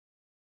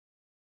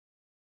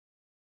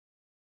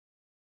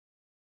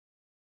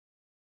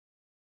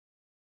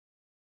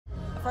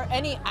for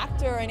any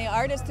actor or any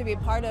artist to be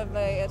part of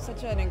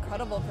such an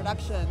incredible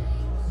production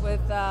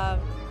with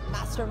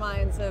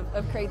masterminds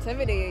of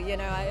creativity, you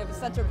know, it was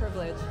such a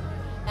privilege.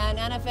 And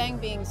Anna Fang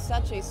being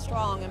such a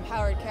strong,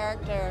 empowered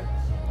character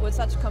with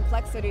such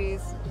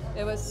complexities,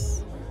 it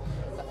was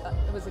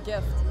a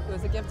gift. It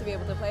was a gift to be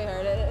able to play her.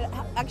 It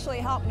actually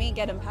helped me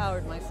get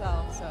empowered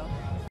myself. So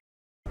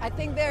I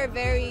think they're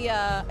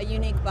a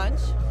unique bunch.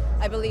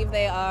 I believe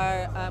they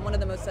are one of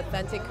the most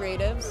authentic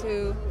creatives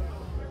who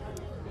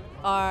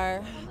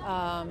are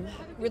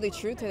really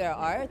true to their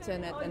art,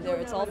 and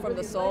it's all from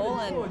the soul,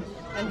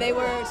 and they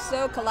were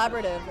so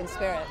collaborative in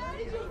spirit.